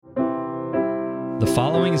The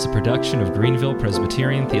following is a production of Greenville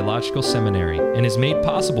Presbyterian Theological Seminary and is made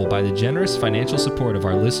possible by the generous financial support of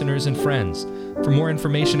our listeners and friends. For more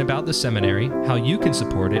information about the seminary, how you can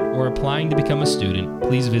support it, or applying to become a student,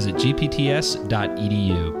 please visit gpts.edu.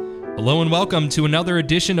 Hello and welcome to another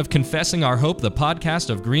edition of Confessing Our Hope, the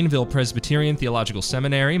podcast of Greenville Presbyterian Theological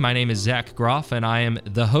Seminary. My name is Zach Groff, and I am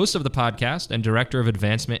the host of the podcast and Director of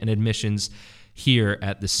Advancement and Admissions here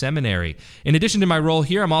at the seminary. In addition to my role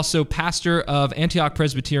here, I'm also pastor of Antioch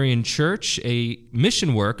Presbyterian Church, a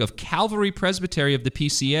mission work of Calvary Presbytery of the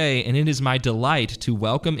PCA, and it is my delight to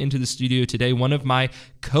welcome into the studio today one of my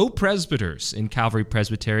co-presbyters in Calvary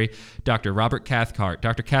Presbytery, Dr. Robert Cathcart.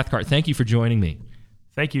 Dr. Cathcart, thank you for joining me.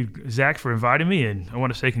 Thank you, Zach, for inviting me, and I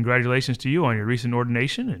want to say congratulations to you on your recent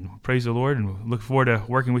ordination, and praise the Lord, and look forward to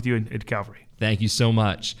working with you at Calvary. Thank you so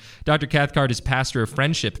much. Dr. Cathcart is pastor of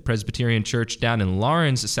Friendship Presbyterian Church down in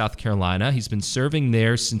Lawrence, South Carolina. He's been serving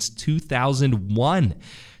there since 2001,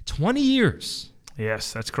 20 years.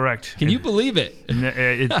 Yes, that's correct. Can you believe it?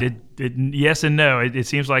 Yes and no. It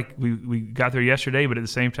seems like we got there yesterday, but at the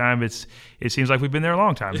same time, it seems like we've been there a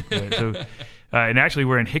long time. And actually,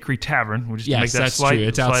 we're in Hickory Tavern. We'll just yes, make that that's slight, true.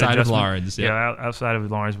 It's slight outside adjustment. of Lawrence. Yeah, outside of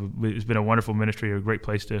Lawrence. It's been a wonderful ministry, a great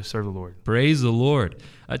place to serve the Lord. Praise the Lord.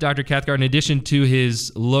 Dr. Cathcart, in addition to his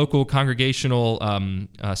local congregational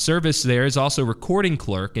service there, is also recording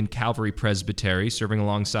clerk in Calvary Presbytery, serving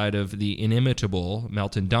alongside of the inimitable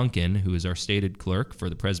Melton Duncan, who is our stated clerk for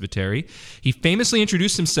the Presbytery. He famously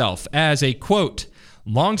introduced himself as a, quote,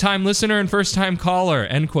 longtime listener and first-time caller,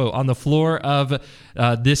 end quote, on the floor of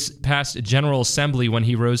this past General Assembly when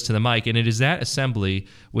he rose to the mic. And it is that assembly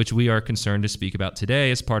which we are concerned to speak about today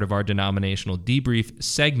as part of our denominational debrief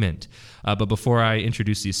segment. But before I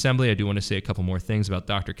introduce the assembly, I do want to say a couple more things about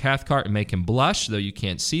Dr. Cathcart and make him blush, though you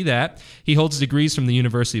can't see that. He holds degrees from the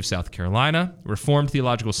University of South Carolina, Reformed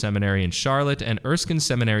Theological Seminary in Charlotte, and Erskine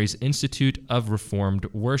Seminary's Institute of Reformed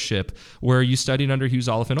Worship, where you studied under Hughes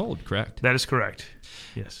Oliphant Old, correct? That is correct.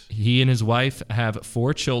 Yes. He and his wife have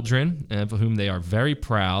 4 children, of whom they are very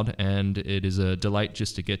proud, and it is a delight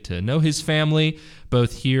just to get to know his family,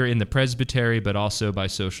 both here in the presbytery, but also by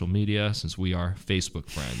social media, since we are Facebook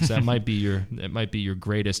friends. That might be your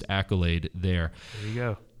greatest accolade there. There you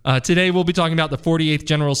go. Today we'll be talking about the 48th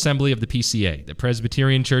General Assembly of the PCA, the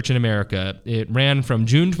Presbyterian Church in America. It ran from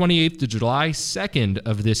June 28th to July 2nd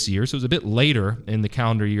of this year, so it was a bit later in the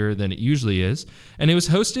calendar year than it usually is. And it was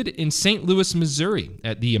hosted in St. Louis, Missouri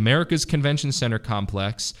at the America's Convention Center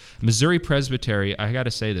complex. Missouri Presbytery, I got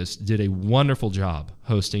to say this, did a wonderful job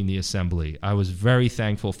hosting the assembly. I was very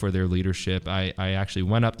thankful for their leadership. I actually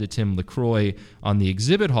went up to Tim LaCroix on the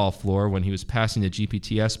exhibit hall floor when he was passing the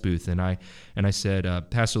GPTS booth, and I said,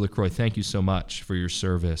 Pastor LaCroix, thank you so much for your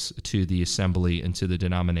service to the assembly and to the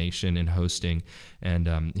denomination in hosting,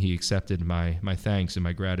 and he accepted my thanks and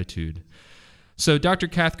my gratitude. So, Dr.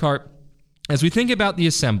 Cathcart, as we think about the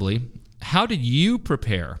assembly, how did you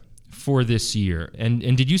prepare for this year, and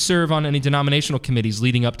did you serve on any denominational committees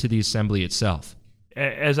leading up to the assembly itself?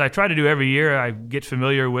 As I try to do every year, I get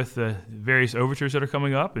familiar with the various overtures that are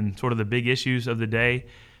coming up and sort of the big issues of the day.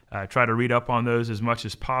 I try to read up on those as much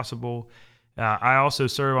as possible. I also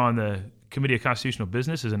serve on the Committee of Constitutional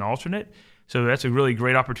Business as an alternate, so that's a really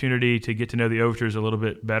great opportunity to get to know the overtures a little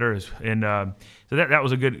bit better. And so that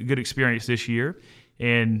was a good experience this year.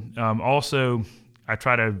 And also, I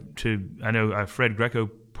try to I know Fred Greco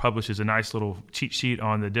publishes a nice little cheat sheet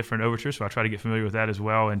on the different overtures, so I try to get familiar with that as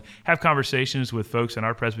well and have conversations with folks in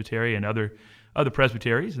our presbytery and other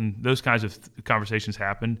presbyteries, and those kinds of conversations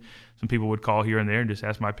happen. Some people would call here and there and just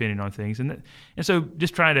ask my opinion on things, and so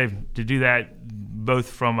just trying to do that both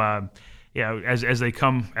from as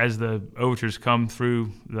the overtures come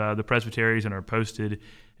through the presbyteries and are posted,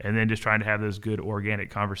 and then just trying to have those good organic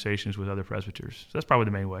conversations with other presbyters. So that's probably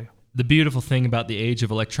the main way. The beautiful thing about the age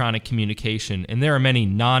of electronic communication, and there are many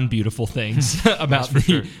non-beautiful things about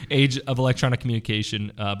the age of electronic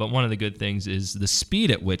communication, but one of the good things is the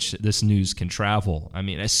speed at which this news can travel. I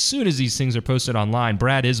mean, as soon as these things are posted online,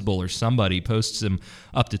 Brad Isbell or somebody posts them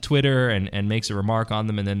up to Twitter and makes a remark on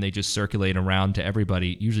them, and then they just circulate around to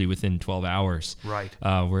everybody, usually within 12 hours. Right.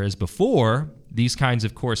 Whereas before, these kinds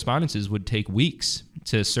of correspondences would take weeks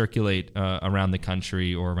to circulate around the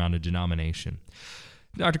country or around a denomination.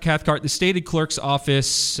 Dr. Cathcart, the stated clerk's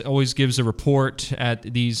office always gives a report at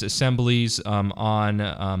these assemblies on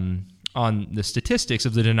the statistics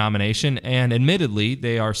of the denomination, and admittedly,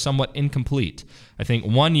 they are somewhat incomplete. I think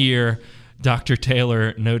one year, Dr.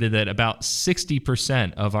 Taylor noted that about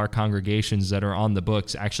 60% of our congregations that are on the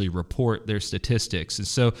books actually report their statistics. And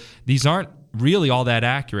so these aren't really all that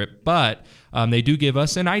accurate, but they do give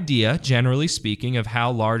us an idea, generally speaking, of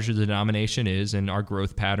how large the denomination is and our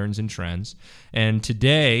growth patterns and trends. And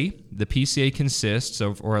today, the PCA consists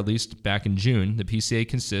of, or at least back in June, the PCA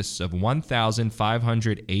consists of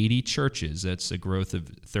 1,580 churches. That's a growth of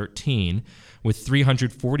 13, with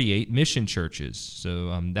 348 mission churches.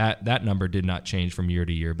 So that number did not change from year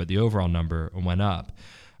to year, but the overall number went up.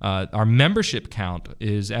 Our membership count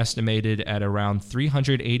is estimated at around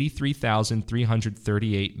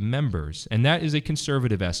 383,338 members, and that is a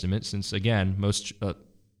conservative estimate since, again,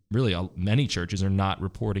 many churches are not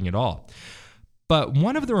reporting at all. But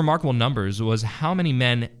one of the remarkable numbers was how many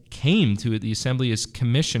men came to the assembly as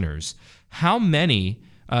commissioners. How many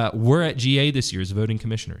were at GA this year as voting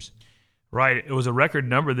commissioners? Right. It was a record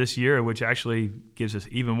number this year, which actually gives us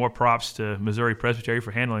even more props to Missouri Presbytery for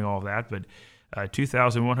handling all of that. But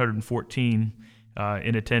 2,114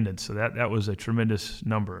 in attendance. So that was a tremendous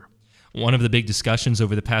number. One of the big discussions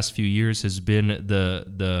over the past few years has been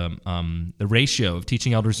the ratio of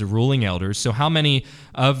teaching elders to ruling elders. So how many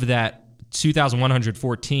of that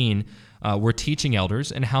 2,114 were teaching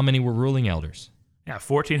elders, and how many were ruling elders? Yeah,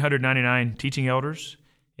 1,499 teaching elders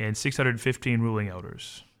and 615 ruling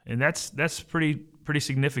elders. And that's pretty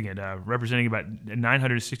significant, representing about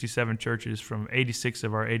 967 churches from 86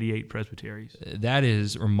 of our 88 presbyteries. That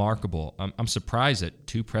is remarkable. I'm surprised that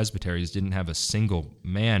 2 presbyteries didn't have a single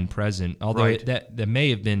man present, although right. that may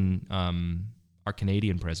have been our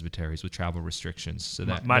Canadian presbyteries with travel restrictions. So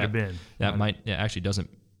that might have been.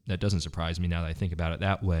 That doesn't surprise me now that I think about it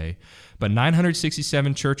that way. But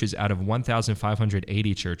 967 churches out of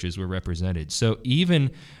 1,580 churches were represented. So even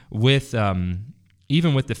with the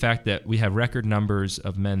fact that we have record numbers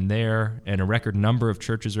of men there and a record number of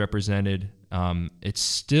churches represented, it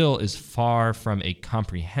still is far from a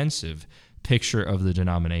comprehensive picture of the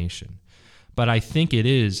denomination. But I think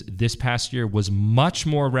this past year was much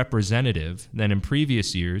more representative than in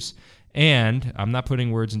previous years. And I'm not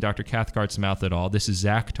putting words in Dr. Cathcart's mouth at all. This is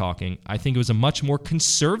Zach talking. I think it was a much more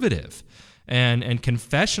conservative and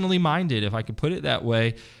confessionally minded, if I could put it that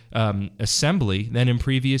way, assembly than in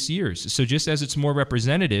previous years. So just as it's more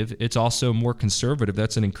representative, it's also more conservative.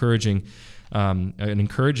 That's an encouraging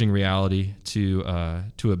reality to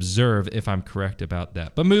observe, if I'm correct about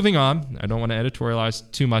that. But moving on, I don't want to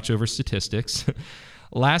editorialize too much over statistics.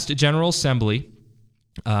 Last General Assembly,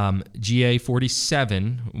 GA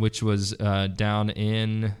 47, which was down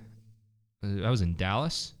in, that was in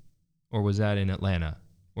Dallas, or was that in Atlanta?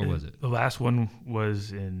 Or was it? The last one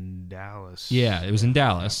was in Dallas. Yeah, it was in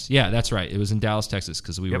Dallas. Yeah, that's right. It was in Dallas, Texas,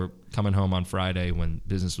 because we were coming home on Friday when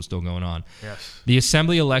business was still going on. Yes. The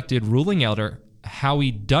assembly elected ruling elder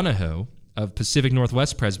Howie Donahoe of Pacific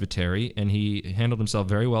Northwest Presbytery, and he handled himself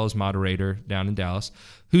very well as moderator down in Dallas.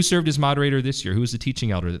 Who served as moderator this year? Who was the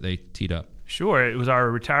teaching elder that they teed up? Sure. It was our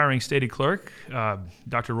retiring stated clerk,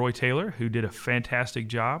 Dr. Roy Taylor, who did a fantastic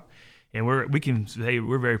job. And we're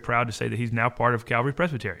very proud to say that he's now part of Calvary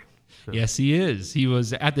Presbytery. So. Yes, he is. He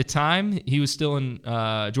was, at the time, he was still in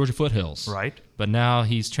Georgia Foothills. Right. But now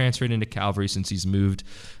he's transferred into Calvary since he's moved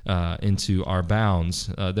into our bounds.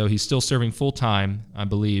 Though he's still serving full-time, I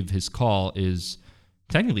believe his call is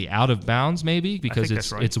technically out of bounds, maybe, because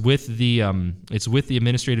it's with the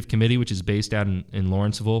administrative committee, which is based out in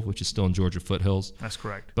Lawrenceville, which is still in Georgia Foothills. That's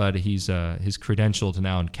correct. But he's credentialed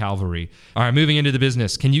now in Calvary. All right, moving into the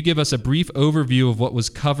business. Can you give us a brief overview of what was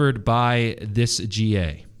covered by this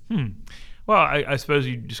GA? Well, I suppose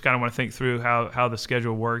you just kind of want to think through how the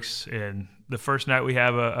schedule works. And the first night we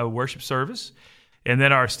have a worship service. And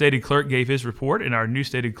then our stated clerk gave his report, and our new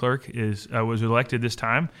stated clerk was elected this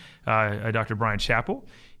time, Dr. Brian Chappell,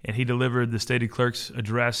 and he delivered the stated clerk's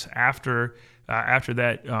address after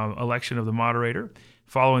that election of the moderator.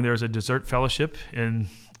 Following, there was a dessert fellowship in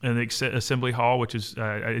the assembly hall, which is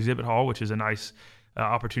exhibit hall, which is a nice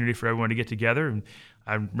opportunity for everyone to get together. And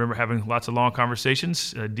I remember having lots of long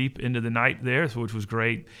conversations deep into the night there, which was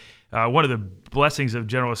great. One of the blessings of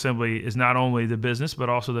General Assembly is not only the business, but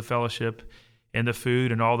also the fellowship and the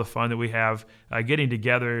food and all the fun that we have getting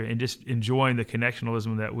together and just enjoying the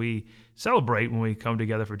connectionalism that we celebrate when we come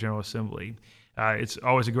together for General Assembly. It's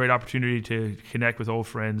always a great opportunity to connect with old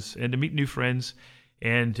friends and to meet new friends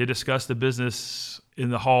and to discuss the business in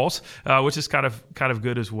the halls, which is kind of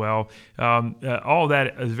good as well. All of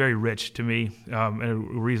that is very rich to me, and a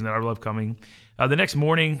reason that I love coming. The next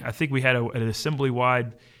morning, I think we had an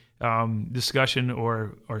assembly-wide discussion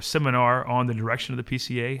or seminar on the direction of the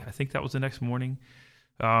PCA. I think that was the next morning.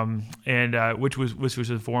 and which was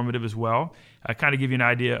informative as well. I kind of give you an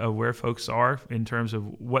idea of where folks are in terms of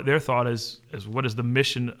what their thought is what is the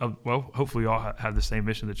mission of, well, hopefully we all have the same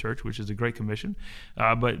mission of the church, which is a great commission,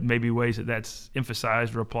 but maybe ways that's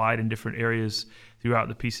emphasized or applied in different areas throughout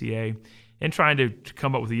the PCA, and trying to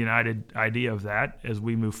come up with a united idea of that as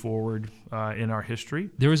we move forward in our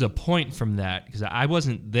history. There was a point from that, because I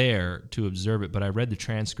wasn't there to observe it, but I read the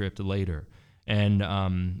transcript later. And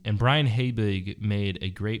Brian Habig made a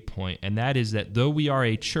great point, and that is that though we are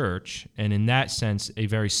a church, and in that sense a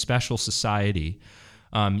very special society,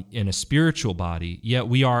 in a spiritual body, yet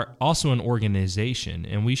we are also an organization,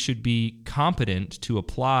 and we should be competent to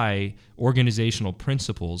apply organizational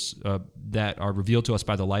principles that are revealed to us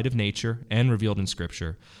by the light of nature and revealed in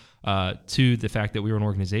Scripture to the fact that we are an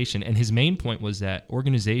organization. And his main point was that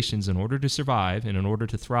organizations, in order to survive and in order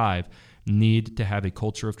to thrive, need to have a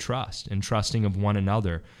culture of trust and trusting of one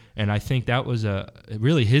another. And I think that was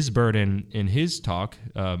really his burden in his talk,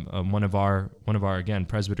 one of our again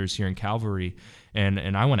presbyters here in Calvary,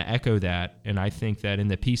 and I want to echo that. And I think that in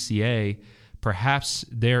the PCA, perhaps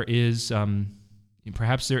there is a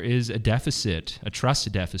deficit, a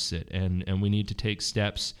trust deficit, and we need to take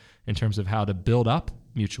steps in terms of how to build up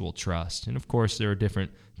mutual trust. And of course, there are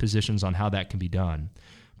different positions on how that can be done.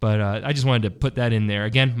 But I just wanted to put that in there.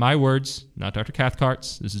 Again, my words, not Dr.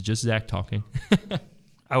 Cathcart's. This is just Zach talking.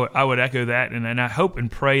 I would echo that, and I hope and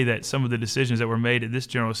pray that some of the decisions that were made at this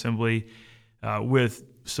General Assembly with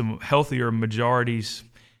some healthier majorities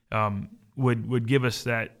would give us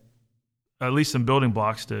that, at least some building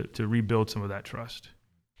blocks to rebuild some of that trust.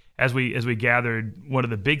 As we gathered, one of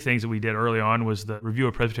the big things that we did early on was the Review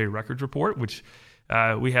of Presbyterian Records report, which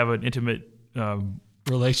we have an intimate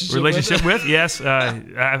relationship with. Yes,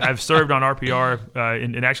 I've served on RPR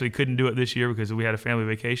and actually couldn't do it this year because we had a family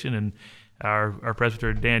vacation, and our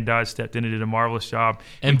presbyter Dan Dodd stepped in and did a marvelous job.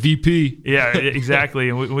 MVP. Yeah, exactly,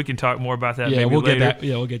 and we can talk more about that. Yeah, maybe we'll later. get that.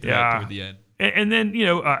 Yeah, we'll get to that toward the end. And then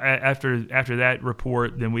after that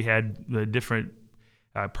report, then we had the different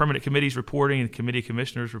permanent committees reporting and committee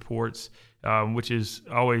commissioners reports, which is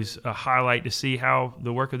always a highlight to see how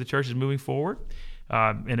the work of the church is moving forward.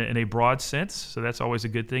 In a broad sense, so that's always a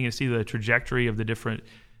good thing, and see the trajectory of the different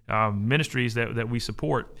ministries that we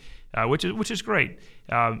support, which is great.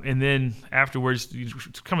 And then afterwards,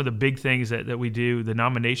 some of the big things that we do, the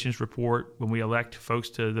nominations report when we elect folks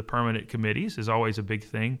to the permanent committees is always a big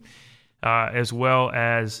thing, as well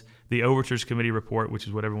as the Overtures Committee report, which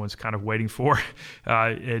is what everyone's kind of waiting for,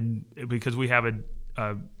 and because we have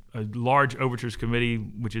a large Overtures Committee,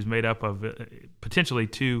 which is made up of potentially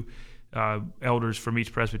two elders from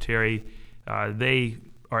each presbytery. They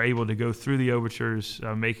are able to go through the overtures,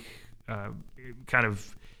 kind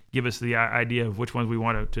of give us the idea of which ones we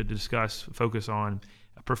want to discuss, focus on,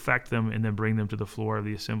 perfect them, and then bring them to the floor of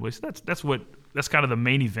the assembly. So that's kind of the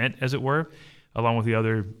main event, as it were, along with the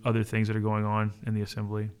other things that are going on in the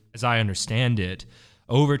assembly. As I understand it,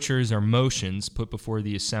 overtures are motions put before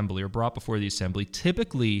the assembly or brought before the assembly,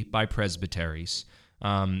 typically by presbyteries.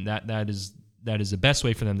 That is the best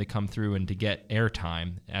way for them to come through and to get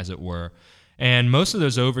airtime, as it were. And most of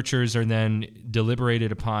those overtures are then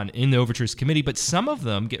deliberated upon in the Overtures Committee, but some of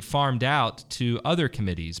them get farmed out to other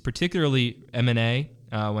committees, particularly M&A,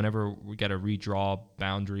 whenever we got to redraw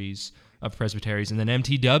boundaries of presbyteries. And then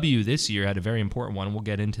MTW this year had a very important one, and we'll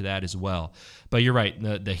get into that as well. But you're right,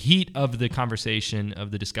 the heat of the conversation,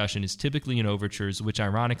 of the discussion, is typically in overtures, which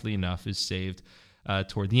ironically enough is saved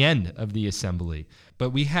toward the end of the assembly.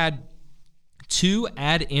 But we had two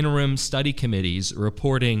ad interim study committees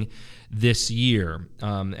reporting this year.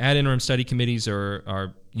 Ad interim study committees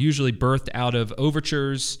are usually birthed out of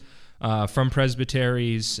overtures from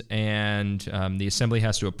presbyteries, and the assembly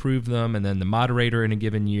has to approve them, and then the moderator in a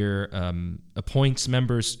given year appoints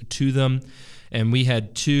members to them. And we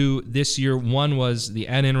had two this year. One was the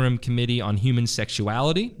ad interim committee on human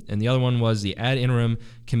sexuality, and the other one was the ad interim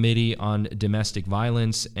committee on domestic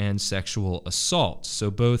violence and sexual assault. So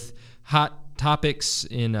both hot topics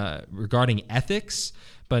in regarding ethics,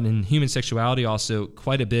 but in human sexuality also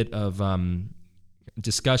quite a bit of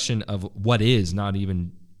discussion of what is, not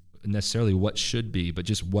even necessarily what should be, but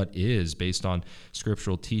just what is based on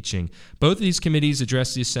scriptural teaching. Both of these committees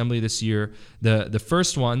addressed the assembly this year. The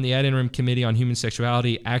first one, the ad interim committee on human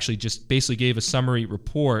sexuality, actually just basically gave a summary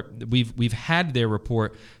report. We've had their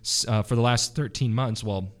report for the last 13 months.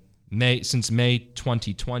 Well, since May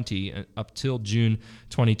 2020 up till June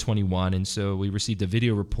 2021, and so we received a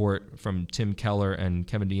video report from Tim Keller and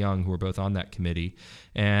Kevin DeYoung, who are both on that committee.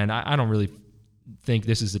 And I don't really think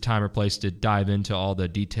this is the time or place to dive into all the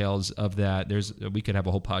details of that. We could have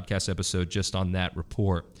a whole podcast episode just on that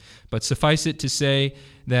report. But suffice it to say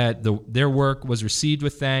that their work was received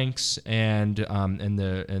with thanks, and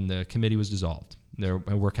the committee was dissolved. Their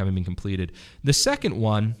work having been completed. The second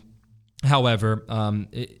one, however,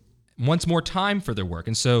 wants more time for their work,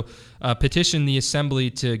 and so petitioned the Assembly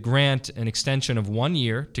to grant an extension of 1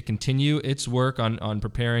 year to continue its work on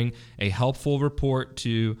preparing a helpful report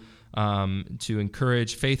to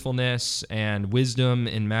encourage faithfulness and wisdom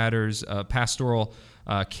in matters of pastoral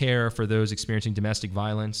care for those experiencing domestic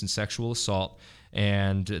violence and sexual assault.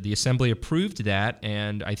 And the Assembly approved that,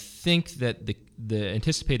 and I think that the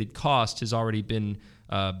anticipated cost has already been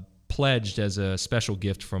pledged as a special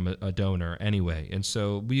gift from a donor anyway. And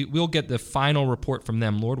so we'll get the final report from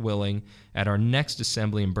them, Lord willing, at our next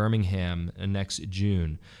Assembly in Birmingham next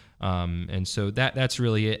June. And so that's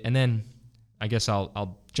really it. And then I guess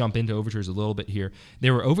I'll jump into overtures a little bit here.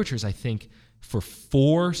 There were overtures, I think, for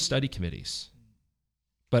 4 study committees,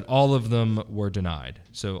 but all of them were denied.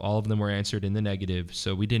 So all of them were answered in the negative.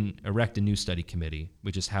 So we didn't erect a new study committee.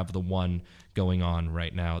 We just have the one going on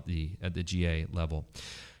right now at the GA level.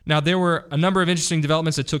 Now, there were a number of interesting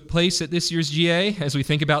developments that took place at this year's GA as we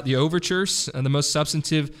think about the overtures. And the most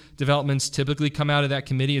substantive developments typically come out of that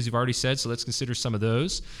committee, as you've already said, so let's consider some of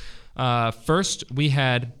those. First, we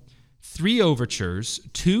had 3 overtures,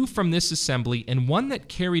 2 from this Assembly, and 1 that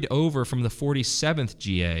carried over from the 47th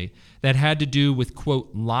GA that had to do with, quote,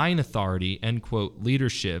 line authority, end quote,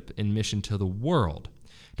 leadership in mission to the world.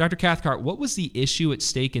 Dr. Cathcart, what was the issue at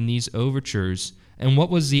stake in these overtures, and what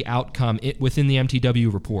was the outcome within the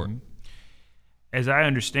MTW report? As I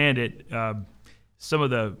understand it, some of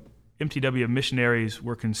the MTW missionaries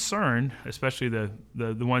were concerned, especially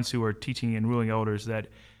the ones who were teaching and ruling elders, that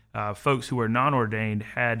folks who were non-ordained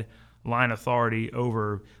had line authority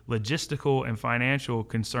over logistical and financial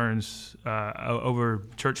concerns over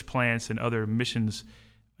church plants and other missions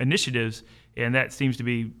initiatives, and that seems to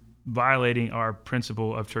be violating our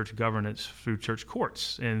principle of church governance through church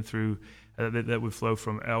courts and through that would flow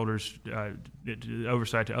from elders,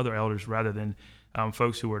 oversight to other elders, rather than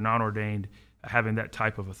folks who were non-ordained having that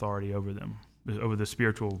type of authority over them, over the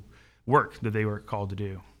spiritual work that they were called to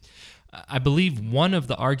do. I believe one of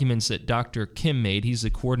the arguments that Dr. Kim made, he's the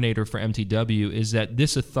coordinator for MTW, is that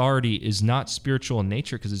this authority is not spiritual in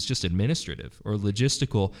nature because it's just administrative or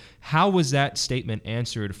logistical. How was that statement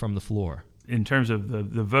answered from the floor? In terms of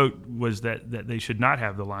the vote, was that they should not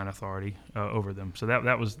have the line authority over them. So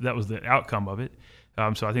that was the outcome of it.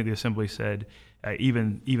 So I think the Assembly said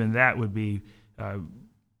even that would be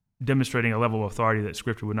demonstrating a level of authority that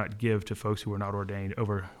Scripture would not give to folks who were not ordained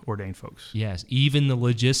over ordained folks. Yes, even the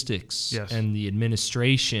logistics yes. and the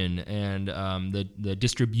administration and the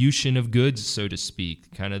distribution of goods, so to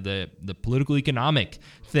speak, kind of the political economic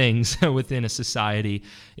things within a society,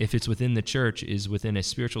 if it's within the church, is within a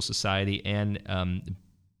spiritual society and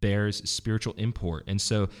bears spiritual import. And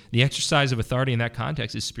so the exercise of authority in that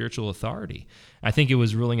context is spiritual authority. I think it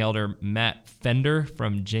was ruling elder Matt Fender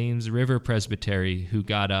from James River Presbytery who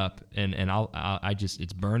got up, and I just,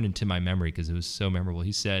 it's burned into my memory because it was so memorable.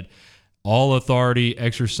 He said, all authority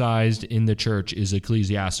exercised in the church is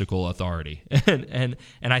ecclesiastical authority. and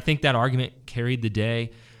I think that argument carried the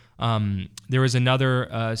day. There was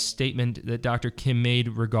another statement that Dr. Kim made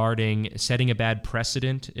regarding setting a bad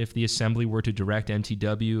precedent if the Assembly were to direct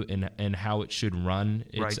MTW and how it should run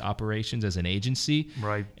its operations as an agency.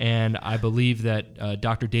 Right. And I believe that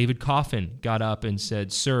Dr. David Coffin got up and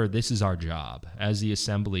said, "Sir, this is our job as the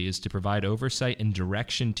Assembly, is to provide oversight and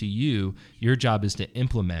direction to you. Your job is to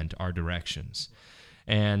implement our directions."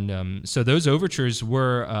 And so those overtures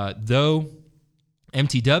were, though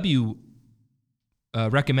MTW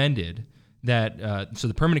recommended that, so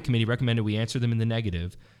the permanent committee recommended we answer them in the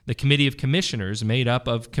negative. The committee of commissioners, made up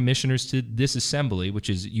of commissioners to this Assembly, which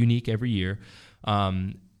is unique every year,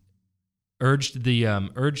 urged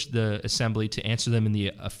the Assembly to answer them in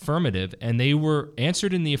the affirmative, and they were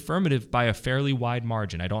answered in the affirmative by a fairly wide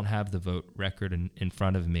margin. I don't have the vote record in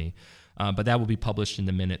front of me, but that will be published in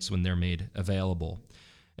the minutes when they're made available.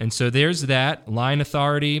 And so there's that. Line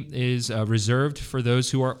authority is reserved for those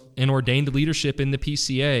who are in ordained leadership in the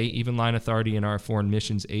PCA, even line authority in our foreign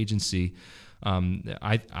missions agency.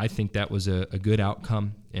 I think that was a good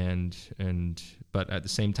outcome, but at the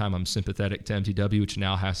same time, I'm sympathetic to MTW, which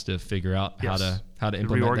now has to figure out how to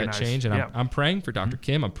implement that change. And I'm praying for Dr.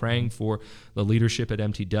 Kim. I'm praying for the leadership at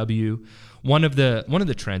MTW. One of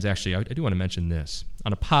the trends, actually, I do want to mention this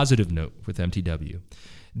on a positive note with MTW.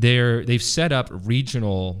 They've set up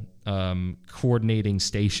regional coordinating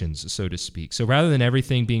stations, so to speak. So rather than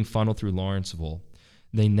everything being funneled through Lawrenceville,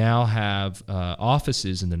 They now have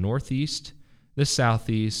offices in the Northeast, the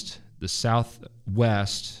Southeast, the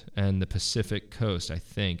Southwest, and the Pacific Coast, I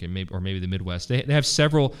think, and maybe the Midwest. They have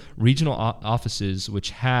several regional offices which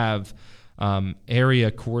have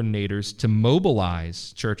area coordinators to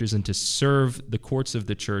mobilize churches and to serve the courts of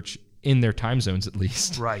the church in their time zones, at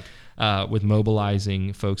least. Right. With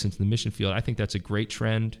mobilizing folks into the mission field. I think that's a great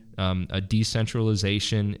trend, a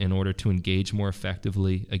decentralization in order to engage more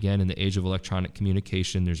effectively. Again, in the age of electronic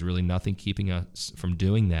communication, there's really nothing keeping us from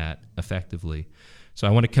doing that effectively. So I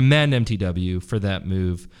want to commend MTW for that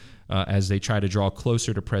move as they try to draw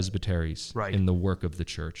closer to presbyteries in the work of the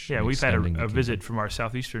church. Yeah, we've had a visit from our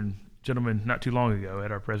Southeastern gentleman not too long ago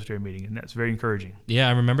at our presbytery meeting, and that's very encouraging. Yeah,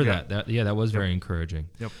 I remember that. That was very encouraging.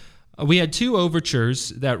 Yep. We had two overtures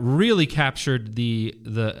that really captured the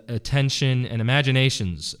attention and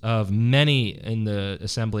imaginations of many in the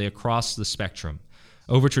assembly across the spectrum.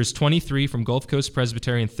 Overtures 23 from Gulf Coast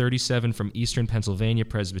Presbytery and 37 from Eastern Pennsylvania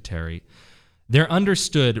Presbytery. They're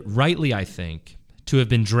understood, rightly I think, to have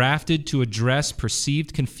been drafted to address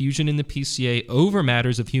perceived confusion in the PCA over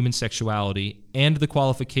matters of human sexuality and the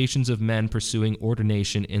qualifications of men pursuing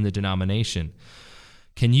ordination in the denomination.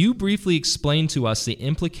 Can you briefly explain to us the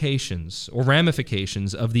implications or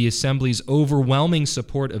ramifications of the Assembly's overwhelming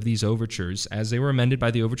support of these overtures as they were amended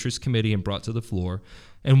by the Overtures Committee and brought to the floor,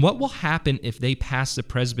 and what will happen if they pass the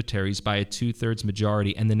presbyteries by a 2/3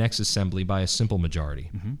 majority and the next Assembly by a simple majority?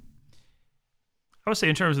 Mm-hmm. I would say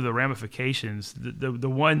in terms of the ramifications, the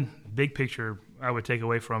one big picture I would take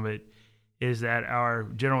away from it is that our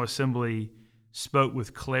General Assembly spoke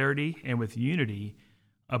with clarity and with unity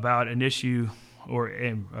about an issue or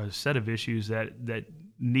a set of issues that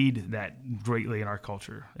need that greatly in our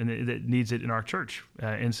culture and that needs it in our church.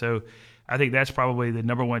 And so I think that's probably the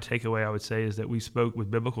number one takeaway I would say is that we spoke with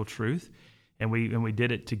biblical truth and we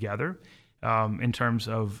did it together in terms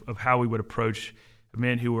of how we would approach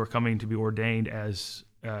men who were coming to be ordained as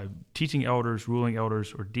teaching elders, ruling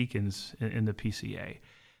elders, or deacons in the PCA.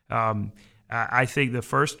 I think the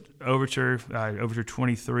first overture, Overture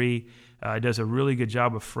 23, does a really good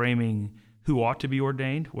job of framing who ought to be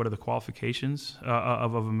ordained, what are the qualifications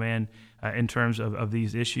of a man in terms of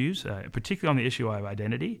these issues, particularly on the issue of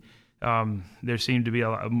identity. There seemed to be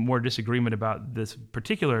a more disagreement about this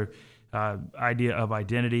particular idea of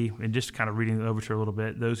identity, and just kind of reading the overture a little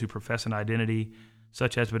bit, those who profess an identity,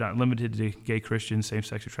 such as but not limited to gay Christian,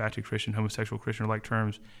 same-sex attracted Christian, homosexual Christian, or like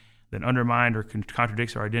terms, that undermine or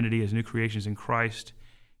contradicts our identity as new creations in Christ,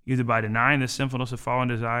 either by denying the sinfulness of fallen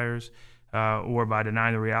desires or by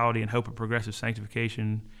denying the reality and hope of progressive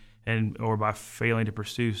sanctification, or by failing to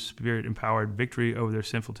pursue Spirit-empowered victory over their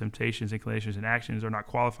sinful temptations, inclinations, and actions, are not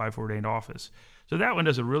qualified for ordained office. So that one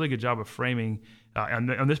does a really good job of framing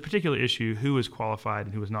on this particular issue who is qualified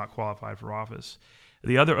and who is not qualified for office.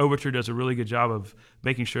 The other overture does a really good job of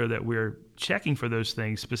making sure that we're checking for those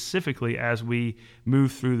things specifically as we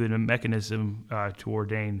move through the mechanism to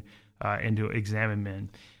ordain and to examine men.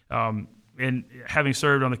 And having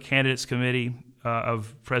served on the candidates committee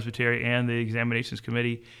of Presbytery and the examinations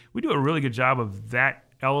committee, we do a really good job of that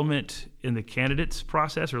element in the candidates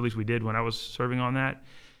process, or at least we did when I was serving on that.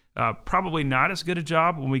 Probably not as good a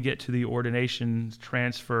job when we get to the ordination,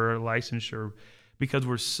 transfer, licensure, because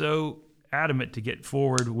we're so adamant to get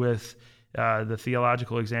forward with the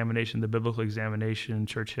theological examination, the biblical examination,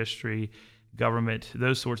 church history, government,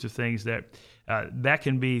 those sorts of things that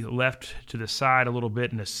can be left to the side a little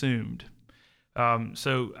bit and assumed.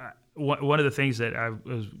 So one of the things that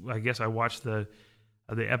I watched the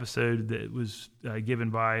episode that was given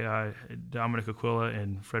by Dominic Aquila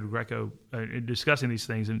and Fred Greco discussing these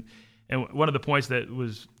things, and one of the points that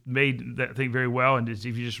was made that I think very well, and if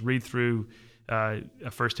you just read through 1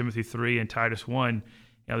 Timothy 3 and Titus 1,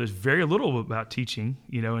 there's very little about teaching,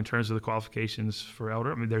 in terms of the qualifications for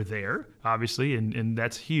elder. I mean, they're there, obviously, and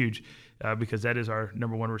that's huge because that is our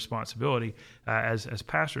number one responsibility as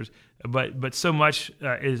pastors. But so much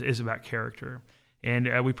is about character.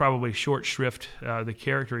 And we probably short shrift the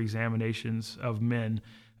character examinations of men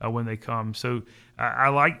when they come. So I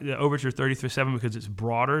like the Overture 33-7 because it's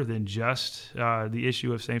broader than just the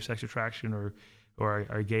issue of same-sex attraction or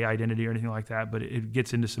gay identity or anything like that, but it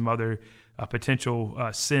gets into some other potential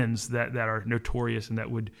sins that are notorious and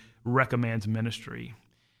that would recommend ministry.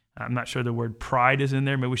 I'm not sure the word pride is in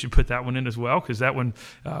there. Maybe we should put that one in as well, because that one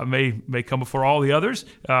may come before all the others.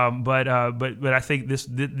 But I think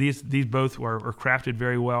these both are crafted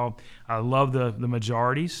very well. I love the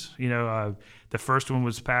majorities. The first one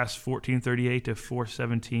was passed 1438 to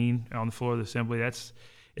 417 on the floor of the assembly. That's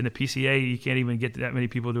in the PCA. You can't even get that many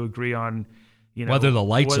people to agree on whether the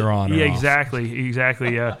lights are on. Yeah, or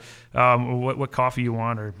exactly. What coffee you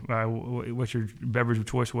want, or what's your beverage of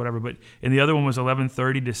choice, or whatever. But and the other one was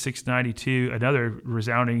 1130 to 692, another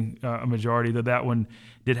resounding majority. Though that one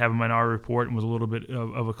did have a minority report and was a little bit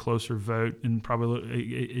of a closer vote, and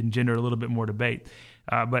probably engendered a little bit more debate.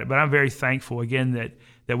 But I'm very thankful again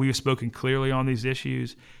that we have spoken clearly on these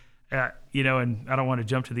issues. And I don't want to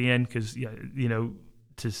jump to the end because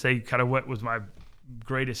to say kind of what was my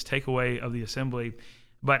greatest takeaway of the assembly,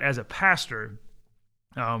 but as a pastor,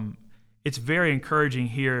 it's very encouraging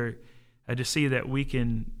here to see that we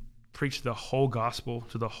can preach the whole gospel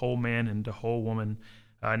to the whole man and the whole woman,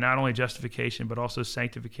 not only justification but also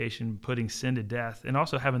sanctification, putting sin to death, and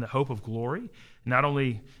also having the hope of glory, not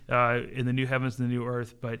only in the new heavens and the new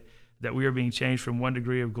earth, but that we are being changed from one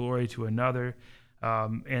degree of glory to another,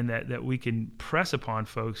 and that we can press upon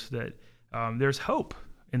folks that there's hope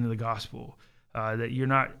in the gospel. That you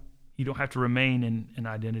don't have to remain in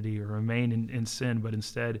identity or remain in sin, but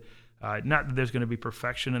instead, not that there's going to be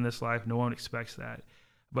perfection in this life. No one expects that.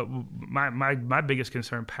 But my biggest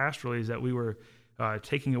concern pastorally is that we were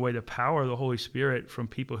taking away the power of the Holy Spirit from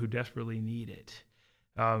people who desperately need it.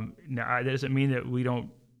 Now, that doesn't mean that we don't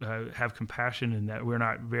have compassion and that we're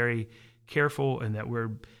not very careful and that we're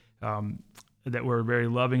very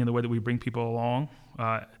loving in the way that we bring people along.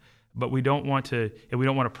 But we don't want to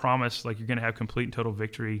promise like you're going to have complete and total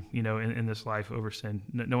victory, in this life over sin.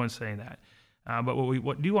 No one's saying that. But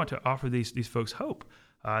what do you want to offer these folks hope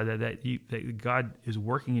that God is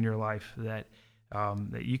working in your life, that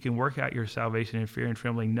you can work out your salvation in fear and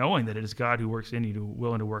trembling, knowing that it is God who works in you,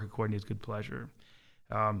 willing to work according to His good pleasure.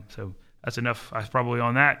 So that's enough. I was probably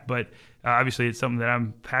on that, but obviously it's something that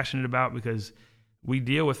I'm passionate about because we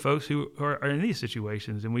deal with folks who are in these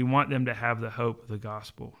situations, and we want them to have the hope of the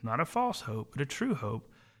gospel, not a false hope, but a true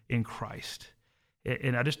hope in Christ.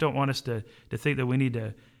 And I just don't want us to think that we need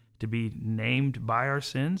to be named by our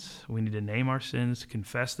sins. We need to name our sins,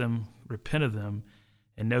 confess them, repent of them,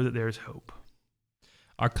 and know that there's hope.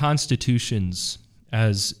 Our constitutions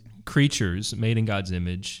as creatures made in God's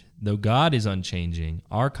image, though God is unchanging,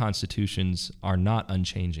 our constitutions are not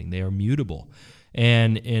unchanging. They are mutable.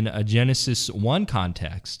 And in a Genesis 1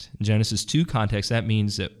 context, Genesis 2 context, that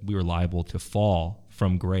means that we were liable to fall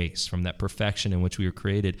from grace, from that perfection in which we were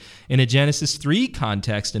created. In a Genesis 3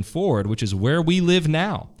 context and forward, which is where we live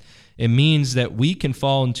now, it means that we can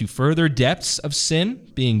fall into further depths of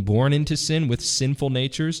sin, being born into sin with sinful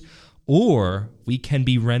natures, or we can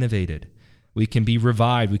be renovated. We can be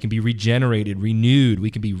revived, we can be regenerated, renewed,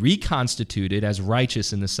 we can be reconstituted as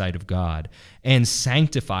righteous in the sight of God and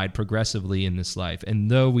sanctified progressively in this life.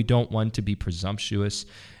 And though we don't want to be presumptuous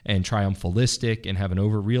and triumphalistic and have an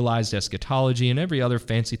over-realized eschatology and every other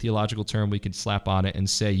fancy theological term we could slap on it and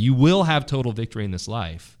say, you will have total victory in this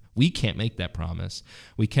life. We can't make that promise.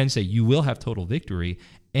 We can say you will have total victory,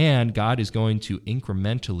 and God is going to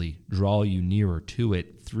incrementally draw you nearer to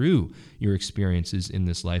it through your experiences in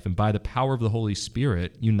this life and by the power of the Holy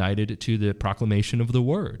Spirit united to the proclamation of the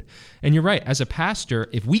Word. And you're right, as a pastor,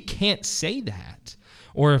 if we can't say that,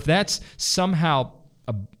 or if that's somehow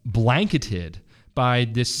blanketed by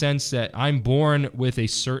this sense that I'm born with a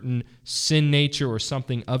certain sin nature or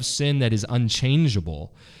something of sin that is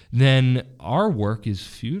unchangeable, then our work is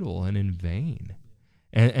futile and in vain.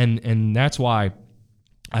 And that's why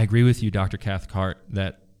I agree with you, Dr. Cathcart,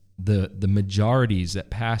 that the majorities that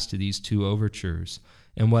pass to these two overtures,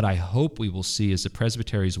 and what I hope we will see as the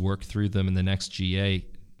presbyteries work through them and the next GA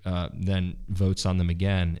then votes on them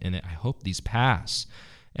again, and I hope these pass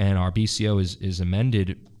and our BCO is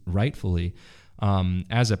amended rightfully.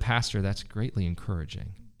 As a pastor, that's greatly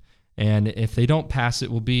encouraging. And if they don't pass, it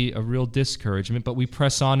will be a real discouragement, but we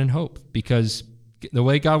press on in hope, because the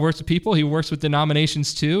way God works with people, He works with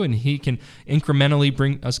denominations too, and He can incrementally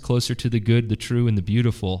bring us closer to the good, the true, and the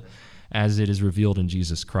beautiful as it is revealed in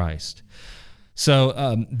Jesus Christ.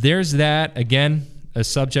 So there's that. Again, a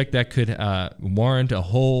subject that could warrant a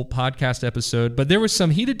whole podcast episode, but there was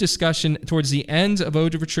some heated discussion towards the end of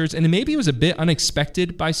overtures, and maybe it was a bit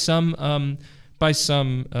unexpected by some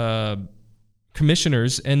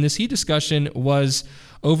commissioners, and this heat discussion was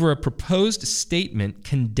over a proposed statement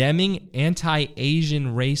condemning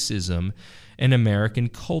anti-Asian racism in American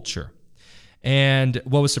culture. And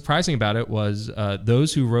what was surprising about it was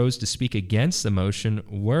those who rose to speak against the motion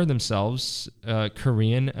were themselves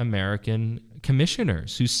Korean-American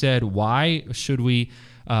commissioners who said, why should we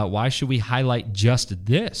highlight just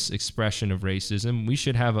this expression of racism? We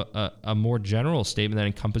should have a more general statement that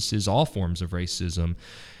encompasses all forms of racism.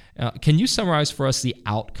 Can you summarize for us the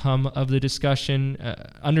outcome of the discussion?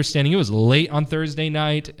 Understanding it was late on Thursday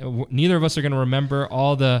night, neither of us are going to remember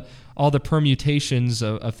all the permutations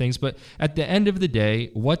of things, but at the end of the day,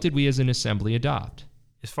 what did we as an assembly adopt?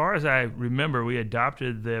 As far as I remember, we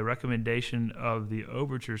adopted the recommendation of the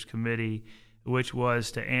Overtures Committee, which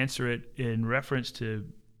was to answer it in reference to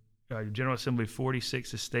General Assembly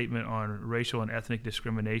 46's statement on racial and ethnic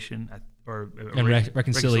discrimination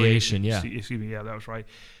reconciliation. Yeah, excuse me. Yeah, that was right.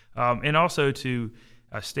 And also to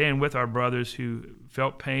stand with our brothers who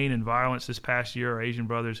felt pain and violence this past year, our Asian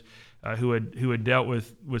brothers who had dealt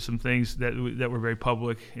with some things that were very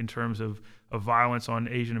public in terms of violence on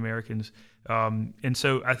Asian Americans. And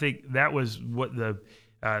so I think that was what the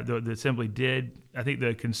assembly did. I think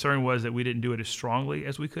the concern was that we didn't do it as strongly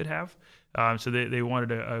as we could have. So they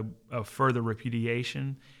wanted a further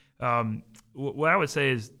repudiation. What I would say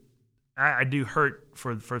is I do hurt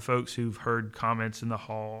for folks who've heard comments in the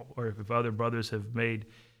hall, or if other brothers have made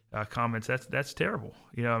comments. That's terrible.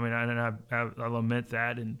 I mean, I lament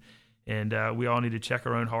that, and we all need to check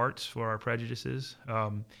our own hearts for our prejudices.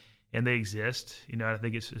 And they exist. I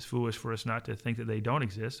think it's foolish for us not to think that they don't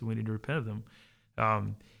exist, and we need to repent of them.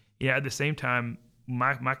 At the same time,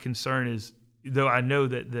 my concern is, though I know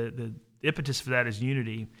that the impetus for that is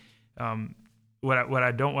unity, what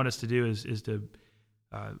I don't want us to do is to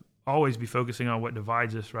always be focusing on what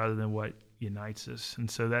divides us rather than what unites us. And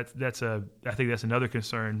so I think that's another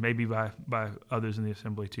concern, maybe by others in the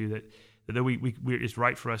assembly too, that we it's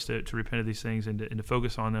right for us to repent of these things and to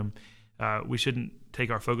focus on them. We shouldn't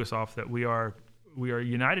take our focus off that we are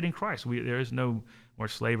united in Christ. There is no more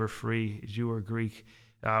slave or free, Jew or Greek.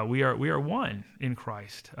 We are one in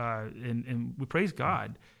Christ, and we praise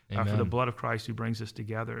God for the blood of Christ who brings us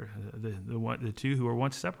together. The two who were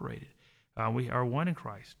once separated, we are one in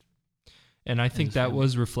Christ. And I think that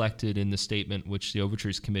was reflected in the statement which the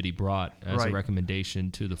Overtures Committee brought as a recommendation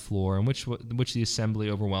to the floor, and which the Assembly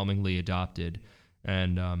overwhelmingly adopted.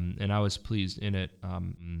 And I was pleased in it,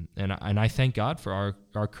 and I thank God for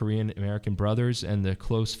our Korean American brothers and the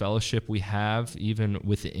close fellowship we have even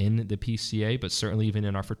within the PCA, but certainly even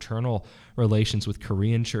in our fraternal relations with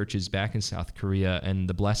Korean churches back in South Korea, and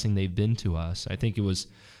the blessing they've been to us. I think it was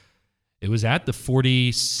at the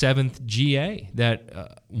 47th GA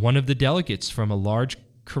that one of the delegates from a large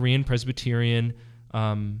Korean Presbyterian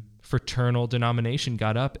fraternal denomination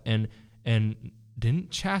got up and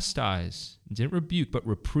didn't chastise, didn't rebuke, but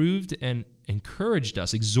reproved and encouraged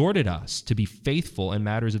us, exhorted us to be faithful in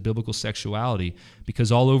matters of biblical sexuality,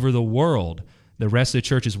 because all over the world, the rest of the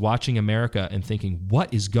church is watching America and thinking,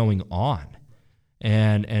 what is going on?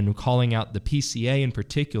 And calling out the PCA in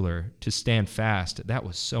particular to stand fast. That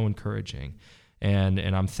was so encouraging. And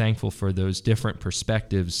I'm thankful for those different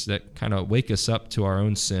perspectives that kind of wake us up to our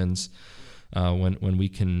own sins when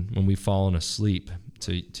we've fallen asleep,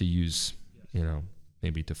 to use,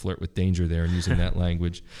 maybe to flirt with danger there and using that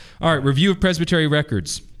language. All right, review of presbytery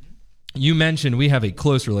records. You mentioned we have a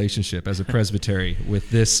close relationship as a presbytery with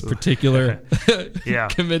this particular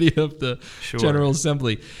committee of the General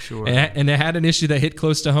Assembly. Sure. And it had an issue that hit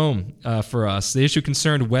close to home for us. The issue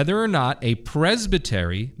concerned whether or not a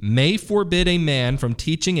presbytery may forbid a man from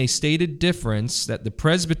teaching a stated difference that the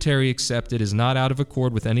presbytery accepted is not out of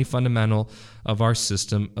accord with any fundamental of our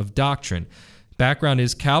system of doctrine. Background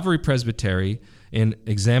is Calvary Presbytery, in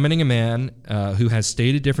examining a man who has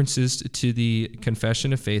stated differences to the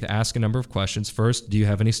confession of faith, ask a number of questions. First, do you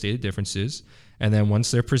have any stated differences? And then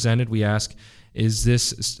once they're presented, we ask,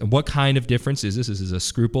 what kind of difference is this? Is this a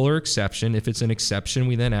scruple or exception? If it's an exception,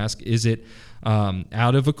 we then ask, is it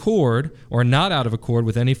out of accord or not out of accord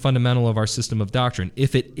with any fundamental of our system of doctrine?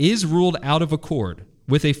 If it is ruled out of accord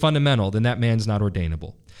with a fundamental, then that man's not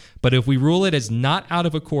ordainable. But if we rule it as not out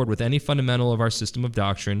of accord with any fundamental of our system of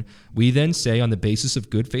doctrine, we then say on the basis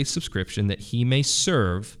of good faith subscription that he may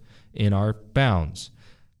serve in our bounds.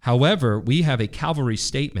 However, we have a Calvary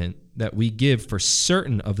statement that we give for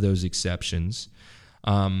certain of those exceptions,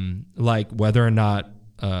 like whether or not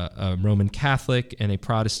a Roman Catholic and a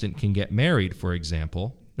Protestant can get married, for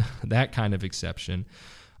example, that kind of exception.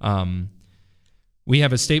 We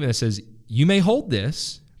have a statement that says, you may hold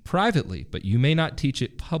this privately, but you may not teach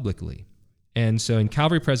it publicly. And so in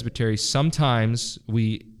Calvary Presbytery, sometimes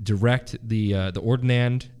we direct the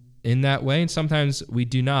ordinand in that way, and sometimes we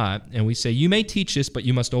do not. And we say, you may teach this, but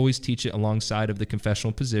you must always teach it alongside of the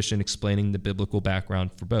confessional position, explaining the biblical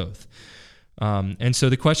background for both. And so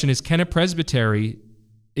the question is, can a presbytery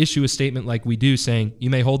issue a statement like we do, saying, you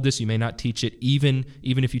may hold this, you may not teach it, even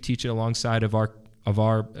if you teach it alongside of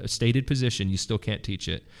our stated position, you still can't teach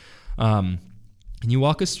it. Can you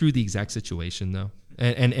walk us through the exact situation, though,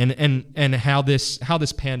 and how this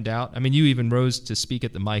panned out. I mean, you even rose to speak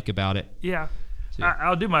at the mic about it. Yeah.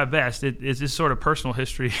 I'll do my best. It's this sort of personal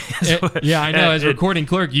history. Yeah, I know. As recording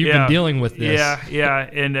clerk, you've been dealing with this. Yeah,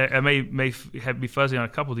 and I may be fuzzy on a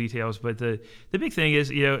couple details, but the big thing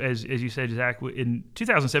is, as you said, Zach, in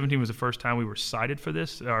 2017 was the first time we were cited for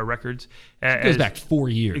this, our records. It goes back 4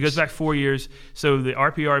 years. It goes back 4 years. So the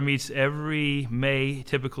RPR meets every May,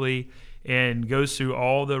 typically, and goes through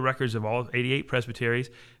all the records of all 88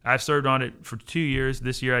 presbyteries. I've served on it for 2 years.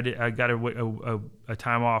 This year I got a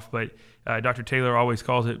time off, but Dr. Taylor always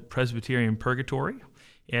calls it Presbyterian purgatory,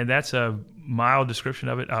 and that's a mild description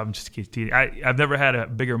of it. I'm just kidding. I've never had a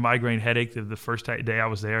bigger migraine headache than the first day I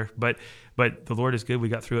was there, but the Lord is good. We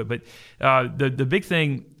got through it. But the big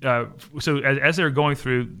thing, so as they're going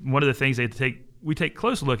through, one of the things we take a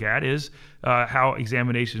close look at is how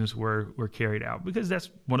examinations were carried out, because that's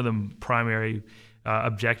one of the primary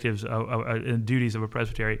objectives and duties of a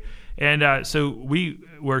presbytery. And so we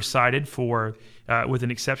were cited for, with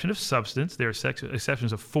an exception of substance. There are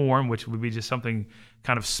exceptions of form, which would be just something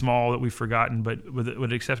kind of small that we've forgotten, but with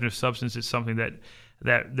an exception of substance, it's something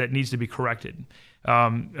that needs to be corrected,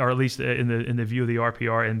 or at least in the view of the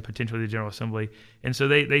RPR and potentially the General Assembly. And so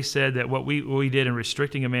they said that what we did in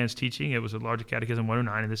restricting a man's teaching, it was a Larger Catechism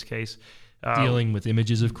 109 in this case, dealing with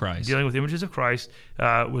images of Christ.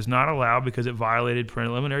 Was not allowed because it violated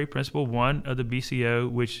preliminary principle 1 of the BCO,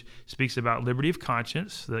 which speaks about liberty of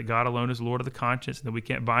conscience, that God alone is Lord of the conscience, and that we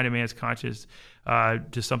can't bind a man's conscience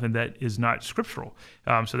to something that is not scriptural.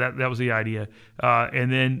 So that was the idea.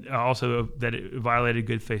 And then also that it violated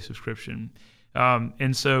good faith subscription.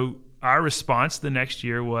 And so our response the next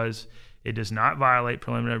year was, it does not violate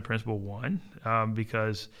preliminary principle 1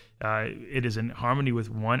 because it is in harmony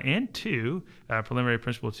with 1 and 2. Preliminary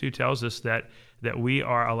principle 2 tells us that we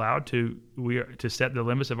are allowed to set the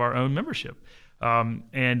limits of our own membership,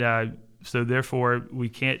 and so therefore we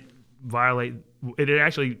can't violate.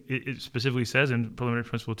 It specifically says in preliminary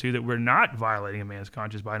principle 2 that we're not violating a man's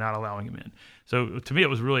conscience by not allowing him in. So to me, it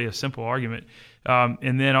was really a simple argument,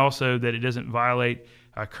 and then also that it doesn't violate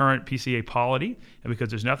current PCA polity, and because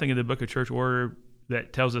there's nothing in the Book of Church Order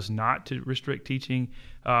that tells us not to restrict teaching,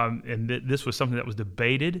 and this was something that was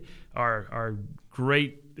debated. Our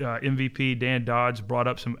great MVP Dan Dodds brought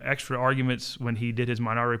up some extra arguments when he did his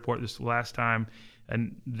minority report this last time,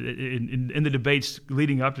 and in the debates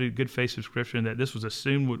leading up to good faith subscription, that this was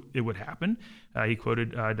assumed it would happen. He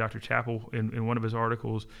quoted Dr. Chappell in one of his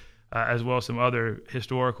articles, as well as some other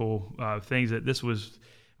historical things, that this was.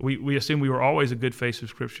 We assumed we were always a good faith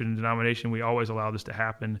subscription denomination. We always allow this to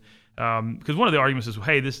happen, because one of the arguments is,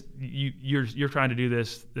 hey, you're trying to do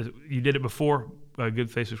this. You did it before good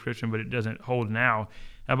faith subscription, but it doesn't hold now.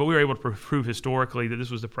 But we were able to prove historically that this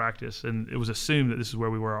was the practice, and it was assumed that this is where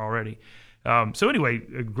we were already. So anyway,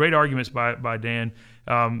 great arguments by Dan,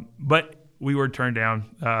 but we were turned down,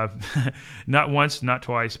 not once, not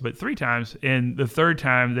twice, but 3 times. And the third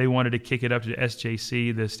time, they wanted to kick it up to the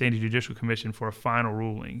SJC, the Standing Judicial Commission, for a final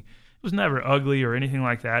ruling. It was never ugly or anything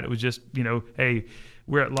like that. It was just, hey,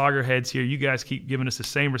 we're at loggerheads here. You guys keep giving us the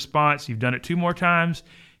same response. You've done it 2 more times,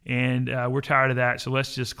 and we're tired of that. So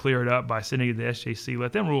let's just clear it up by sending it to the SJC.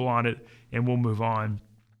 Let them rule on it, and we'll move on.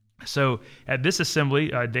 So at this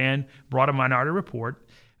assembly, Dan brought a minority report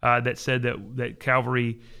that said that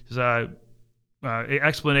Calvary's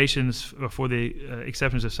explanations for the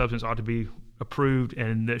exceptions of substance ought to be approved,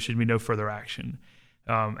 and there should be no further action.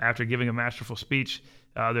 After giving a masterful speech,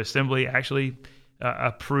 the assembly actually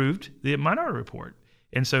approved the minority report.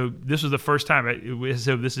 And so this was the first time.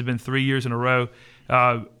 So this has been 3 years in a row.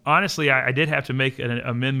 Honestly, I did have to make an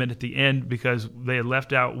amendment at the end because they had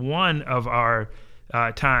left out one of our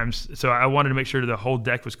times. So I wanted to make sure that the whole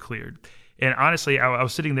deck was cleared. And honestly, I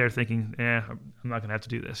was sitting there thinking, I'm not going to have to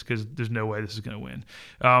do this because there's no way this is going to win.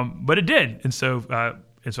 But it did. And so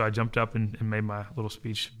I jumped up and made my little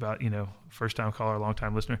speech about, first-time caller,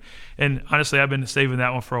 long-time listener. And honestly, I've been saving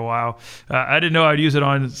that one for a while. I didn't know I'd use it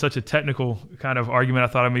on such a technical kind of argument. I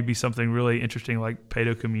thought it may be something really interesting like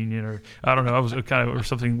pedo communion, or I don't know. I was or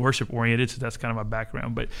something worship-oriented, so that's kind of my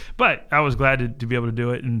background. But I was glad to be able to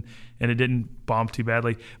do it, and it didn't bomb too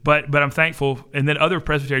badly. But I'm thankful. And then other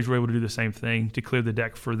presbyteries were able to do the same thing to clear the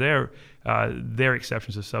deck for their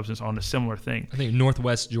exceptions of substance on a similar thing. I think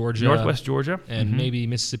Northwest Georgia. And maybe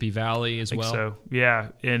Mississippi Valley as well. So, yeah.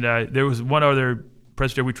 And there was one other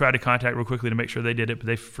presbytery we tried to contact real quickly to make sure they did it, but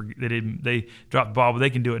they dropped the ball, but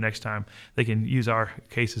they can do it next time. They can use our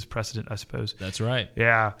case as precedent, I suppose. That's right.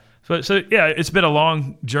 Yeah. So yeah, it's been a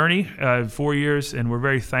long journey, 4 years, and we're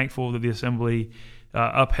very thankful that the assembly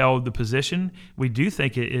upheld the position. We do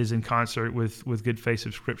think it is in concert with good faith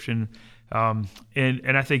subscription.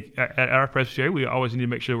 And I think at our presbytery, we always need to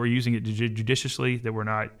make sure that we're using it judiciously, that we're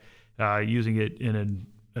not using it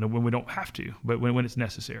when we don't have to, but when it's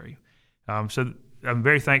necessary. So I'm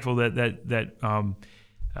very thankful that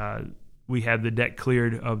we had the deck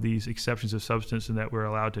cleared of these exceptions of substance, and that we're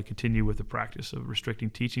allowed to continue with the practice of restricting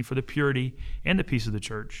teaching for the purity and the peace of the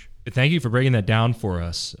church. Thank you for breaking that down for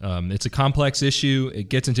us. It's a complex issue. It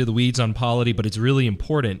gets into the weeds on polity, but it's really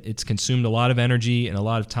important. It's consumed a lot of energy and a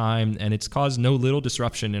lot of time, and it's caused no little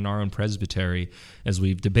disruption in our own presbytery as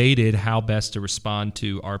we've debated how best to respond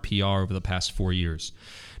to RPR over the past 4 years.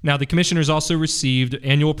 Now, the commissioners also received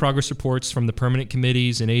annual progress reports from the permanent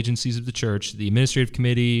committees and agencies of the church, the Administrative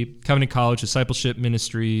Committee, Covenant College, Discipleship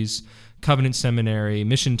Ministries, Covenant Seminary,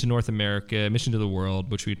 Mission to North America, Mission to the World,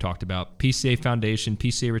 which we talked about, PCA Foundation,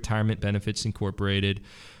 PCA Retirement Benefits Incorporated,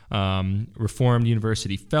 Reformed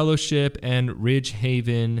University Fellowship, and Ridge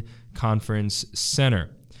Haven Conference Center.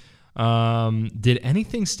 Did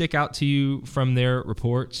anything stick out to you from their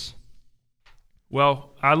reports? Well,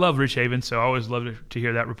 I love Ridge Haven, so I always love to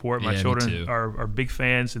hear that report. My children are big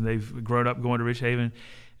fans, and they've grown up going to Ridge Haven.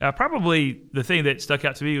 Probably the thing that stuck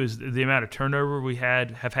out to me was the amount of turnover we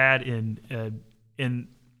have had in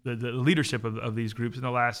the leadership of these groups in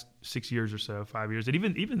the last 6 years or so, 5 years, and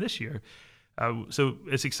even this year. So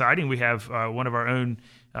it's exciting. We have one of our own,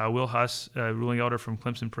 Will Huss, ruling elder from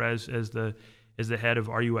Clemson Pres, as the head of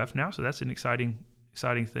RUF now. So that's an exciting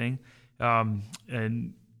thing.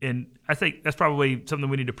 And I think that's probably something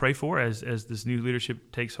we need to pray for as this new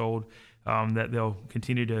leadership takes hold, that they'll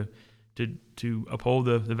continue to uphold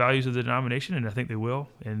the values of the denomination, and I think they will.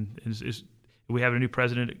 And we have a new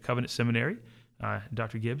president at Covenant Seminary,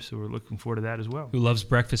 Dr. Gibbs, so we're looking forward to that as well. Who loves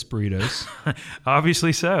breakfast burritos.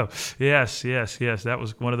 Obviously so. Yes. That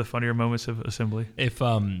was one of the funnier moments of Assembly. If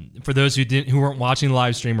for those who weren't watching the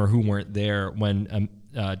live stream or who weren't there when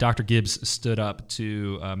Dr. Gibbs stood up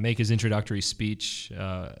to make his introductory speech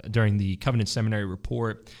during the Covenant Seminary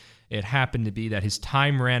report, it happened to be that his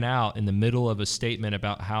time ran out in the middle of a statement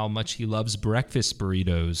about how much he loves breakfast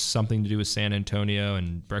burritos, something to do with San Antonio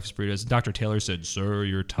and breakfast burritos. Dr. Taylor said, "Sir,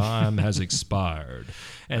 your time has expired."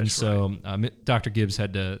 And That's so Dr. Gibbs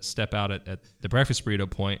had to step out at the breakfast burrito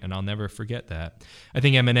point, and I'll never forget that. I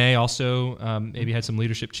think M&A also maybe had some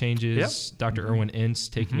leadership changes. Yep. Dr. Erwin Ince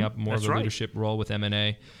taking up more of a leadership role with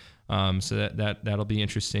M&A. So that'll be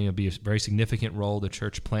interesting. It'll be a very significant role, the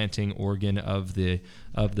church planting organ of the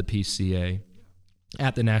PCA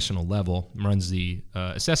at the national level. Runs the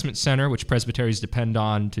assessment center, which presbyteries depend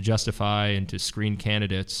on to justify and to screen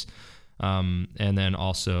candidates, and then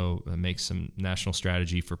also makes some national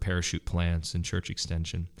strategy for parachute plants and church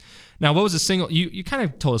extension. Now, what was the single? You kind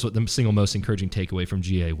of told us what the single most encouraging takeaway from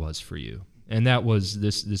GA was for you, and that was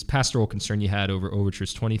this pastoral concern you had over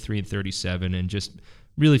overtures 23 and 37, and just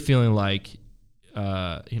really feeling like,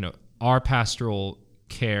 our pastoral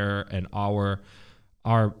care and our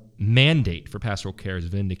mandate for pastoral care is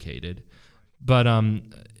vindicated. But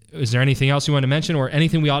is there anything else you want to mention, or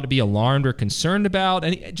anything we ought to be alarmed or concerned about?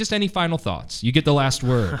 Any final thoughts? You get the last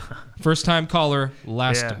word. First time caller,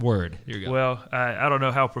 last word. Here you go. Well, I don't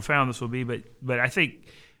know how profound this will be, but I think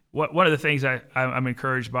one of the things I'm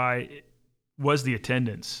encouraged by was the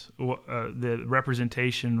attendance, the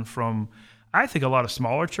representation from, I think, a lot of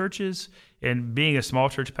smaller churches. And being a small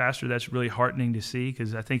church pastor, that's really heartening to see,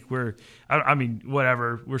 because I think we're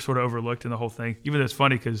sort of overlooked in the whole thing. Even though it's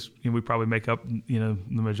funny because we probably make up the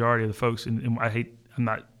majority of the folks, and I'm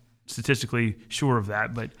not statistically sure of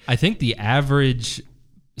that, but I think the average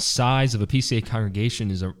size of a PCA congregation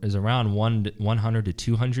is around 100 to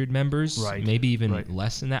 200 members, right? Maybe even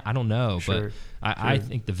less than that. I don't know, but I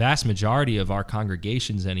think the vast majority of our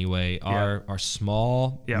congregations anyway are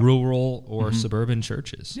small, rural or suburban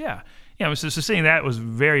churches. So seeing that was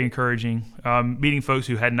very encouraging. Meeting folks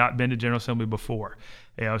who had not been to General Assembly before,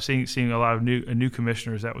 seeing a lot of new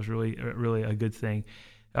commissioners, that was really a good thing,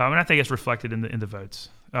 and I think it's reflected in the votes.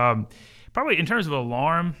 Probably in terms of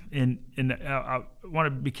alarm, and I want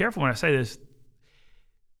to be careful when I say this,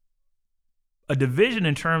 a division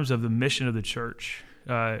in terms of the mission of the church.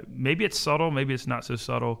 Maybe it's subtle, maybe it's not so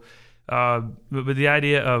subtle, but the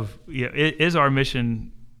idea of is our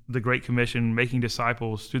mission the Great Commission, making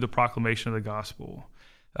disciples through the proclamation of the gospel?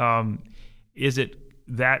 Is it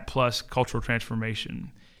that plus cultural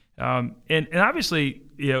transformation? And obviously,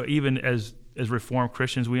 even as Reformed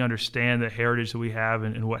Christians, we understand the heritage that we have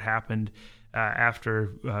and what happened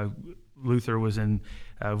after Luther was in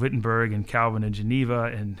Wittenberg and Calvin in Geneva,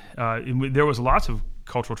 and there was lots of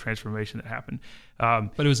cultural transformation that happened.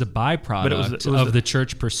 But it was a byproduct of the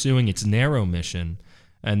church pursuing its narrow mission,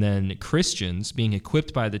 and then Christians being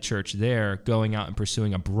equipped by the church there going out and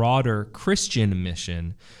pursuing a broader Christian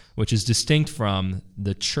mission, which is distinct from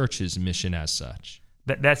the church's mission as such.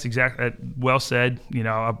 That's exactly well said.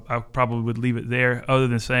 I probably would leave it there, other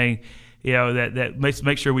than saying, that let's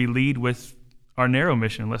make sure we lead with our narrow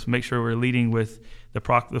mission. Let's make sure we're leading with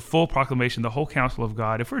the full proclamation, the whole counsel of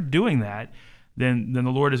God. If we're doing that, then the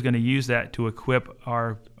Lord is going to use that to equip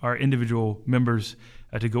our individual members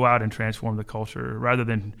to go out and transform the culture, rather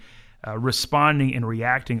than responding and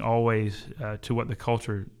reacting always to what the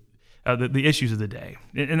culture, the issues of the day.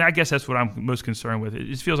 And I guess that's what I'm most concerned with. It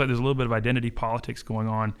just feels like there's a little bit of identity politics going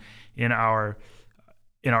on in our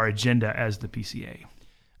agenda as the PCA.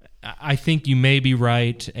 I think you may be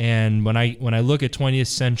right, and when I look at 20th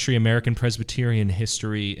century American Presbyterian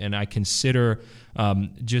history, and I consider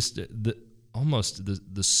just the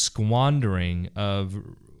squandering of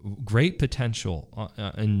great potential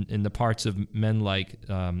in the parts of men like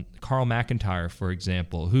Carl McIntyre, for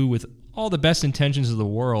example, who, with all the best intentions of the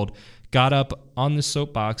world, got up on the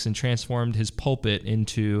soapbox and transformed his pulpit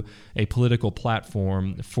into a political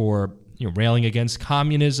platform for railing against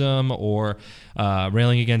communism or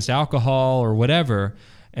railing against alcohol or whatever,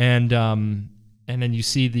 and then you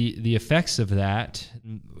see the effects of that.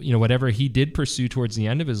 Whatever he did pursue towards the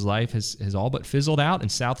end of his life has all but fizzled out in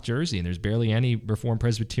South Jersey, and there's barely any Reformed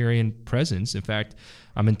Presbyterian presence. In fact,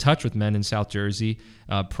 I'm in touch with men in South Jersey,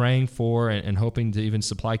 praying for and hoping to even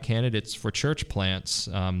supply candidates for church plants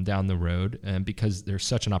down the road, and because there's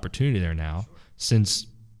such an opportunity there now, since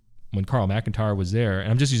when Carl McIntyre was there, and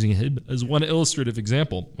I'm just using him as one illustrative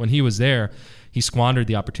example, when he was there, he squandered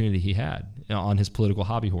the opportunity he had on his political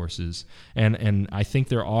hobby horses. And I think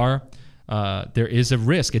there is a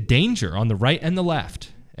risk, a danger on the right and the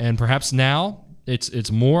left. And perhaps now it's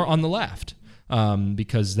more on the left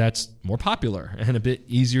because that's more popular and a bit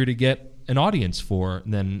easier to get an audience for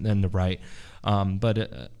than the right.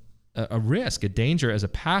 But a risk, a danger as a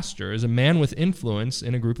pastor, as a man with influence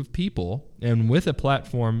in a group of people and with a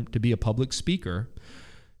platform to be a public speaker,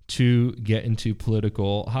 to get into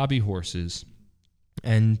political hobby horses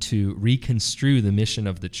and to reconstrue the mission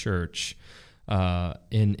of the church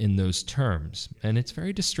in those terms. And it's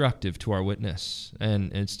very destructive to our witness,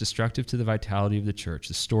 and it's destructive to the vitality of the church.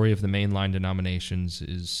 The story of the mainline denominations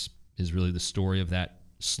is really the story of that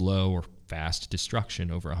slow or fast destruction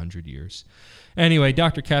over 100 years. Anyway,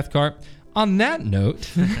 Dr. Cathcart, on that note,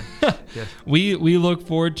 Yes. we look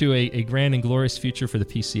forward to a grand and glorious future for the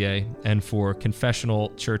PCA and for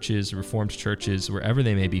confessional churches, Reformed churches, wherever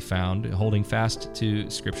they may be found, holding fast to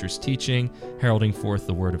Scripture's teaching, heralding forth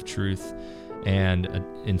the word of truth, and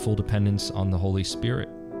in full dependence on the Holy Spirit.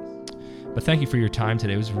 But thank you for your time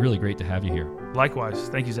today. It was really great to have you here. Likewise.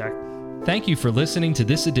 Thank you, Zach. Thank you for listening to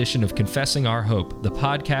this edition of Confessing Our Hope, the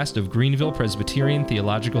podcast of Greenville Presbyterian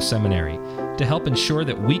Theological Seminary. To help ensure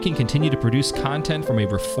that we can continue to produce content from a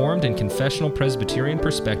Reformed and confessional Presbyterian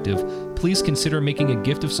perspective, please consider making a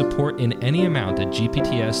gift of support in any amount at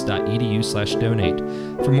gpts.edu/donate.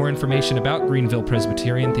 For more information about Greenville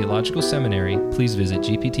Presbyterian Theological Seminary, please visit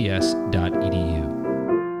gpts.edu.